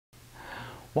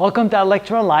Welcome to our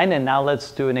lecture online, and now let's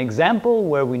do an example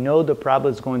where we know the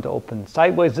parabola is going to open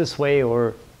sideways this way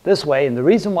or this way, and the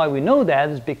reason why we know that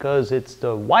is because it's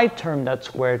the y term that's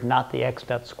squared, not the x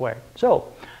that's squared.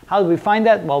 So how do we find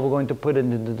that? Well, we're going to put it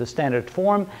into the standard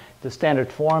form. The standard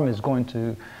form is going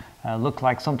to look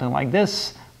like something like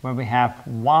this, where we have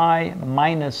y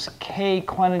minus k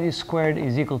quantity squared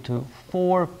is equal to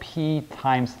 4p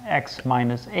times x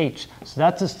minus h. So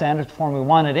that's the standard form we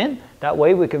want it in. That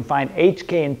way we can find h,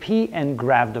 k, and p and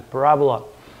graph the parabola.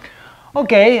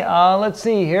 Okay, let's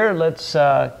see here. Let's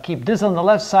keep this on the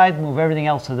left side, move everything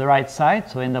else to the right side.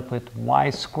 So we end up with y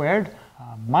squared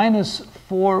minus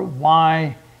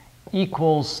 4y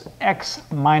equals x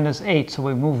minus 8. So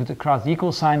we move it across the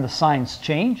equal sign, the signs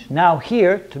change. Now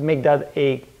here, to make that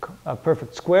a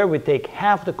perfect square, we take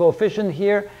half the coefficient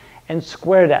here and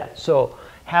square that. So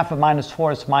half of minus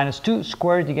 4 is minus 2,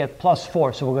 squared you get plus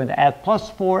 4. So we're going to add plus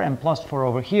 4 and plus 4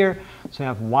 over here. So we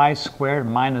have y squared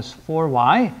minus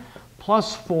 4y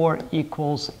plus 4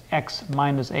 equals x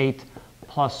minus 8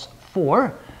 plus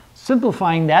 4.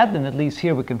 Simplifying that, then at least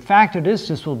here we can factor this.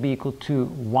 This will be equal to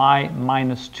y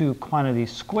minus 2 quantity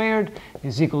squared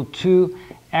is equal to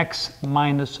x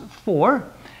minus 4.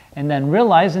 And then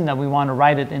realizing that we want to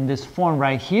write it in this form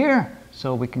right here,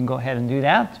 so we can go ahead and do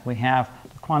that. We have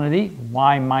the quantity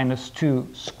y minus 2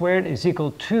 squared is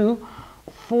equal to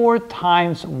 4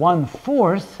 times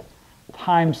 1/4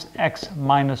 times x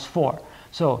minus 4.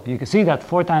 So you can see that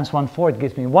 4 times 1/4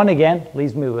 gives me 1 again,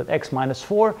 leaves me with x minus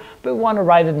 4, but we want to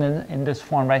write it in this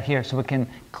form right here. So we can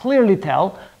clearly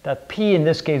tell that p in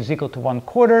this case is equal to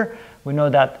 1/4. We know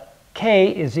that k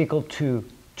is equal to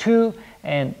 2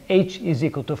 and h is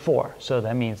equal to 4. So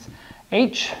that means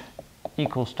h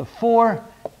equals to 4,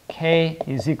 k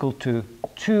is equal to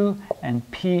 2, and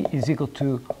p is equal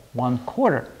to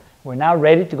 1/4. We're now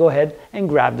ready to go ahead and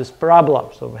graph this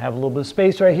parabola. So we have a little bit of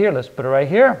space right here. Let's put it right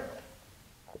here.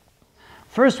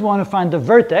 First, we want to find the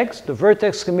vertex. The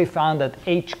vertex can be found at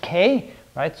hk,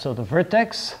 right? So the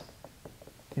vertex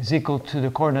is equal to the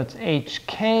coordinates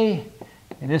hk.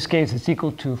 In this case, it's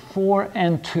equal to 4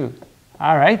 and 2.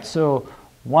 All right, so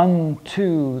 1,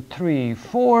 2, 3,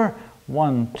 4,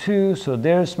 1, 2. So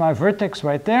there's my vertex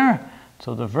right there.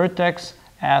 So the vertex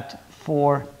at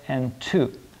 4 and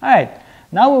 2. All right,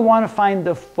 now we want to find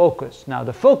the focus. Now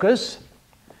the focus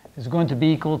is going to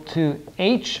be equal to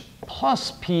h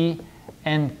plus p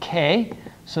and k.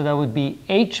 So that would be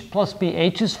h plus p.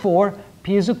 H is 4,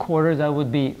 p is 1/4. That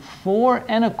would be 4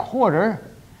 and 1/4,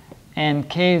 and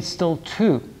k is still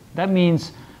 2. That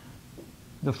means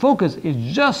the focus is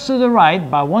just to the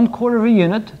right by 1/4 of a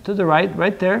unit to the right,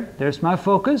 right there. There's my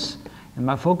focus, and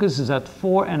my focus is at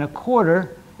 4 and 1/4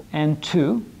 and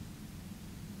 2.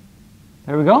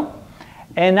 There we go.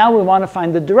 And now we want to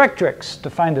find the directrix.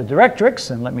 To find the directrix,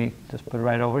 and let me just put it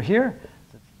right over here,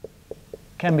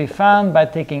 can be found by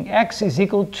taking x is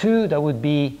equal to, that would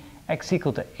be x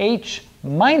equal to h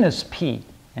minus p.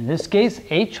 In this case,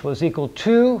 h was equal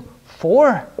to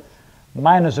 4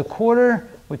 minus 1/4,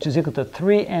 which is equal to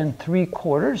 3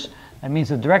 3/4. That means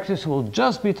the directrix will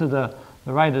just be to the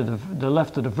right of the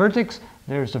left of the vertex.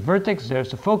 There's the vertex, there's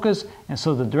the focus, and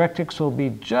so the directrix will be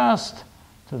just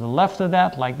to the left of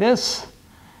that, like this.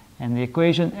 And the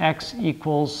equation x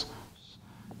equals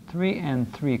 3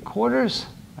 3/4,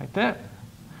 like that.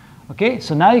 Okay,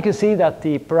 so now you can see that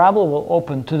the parabola will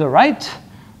open to the right.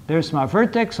 There's my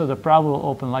vertex, so the parabola will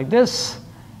open like this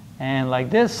and like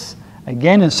this.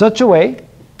 Again, in such a way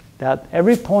that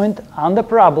every point on the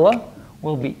parabola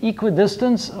will be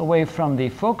equidistant away from the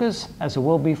focus as it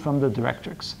will be from the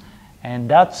directrix. And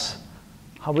that's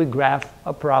how we graph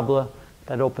a parabola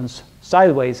that opens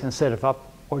sideways instead of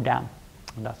up or down.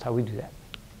 And that's how we do that.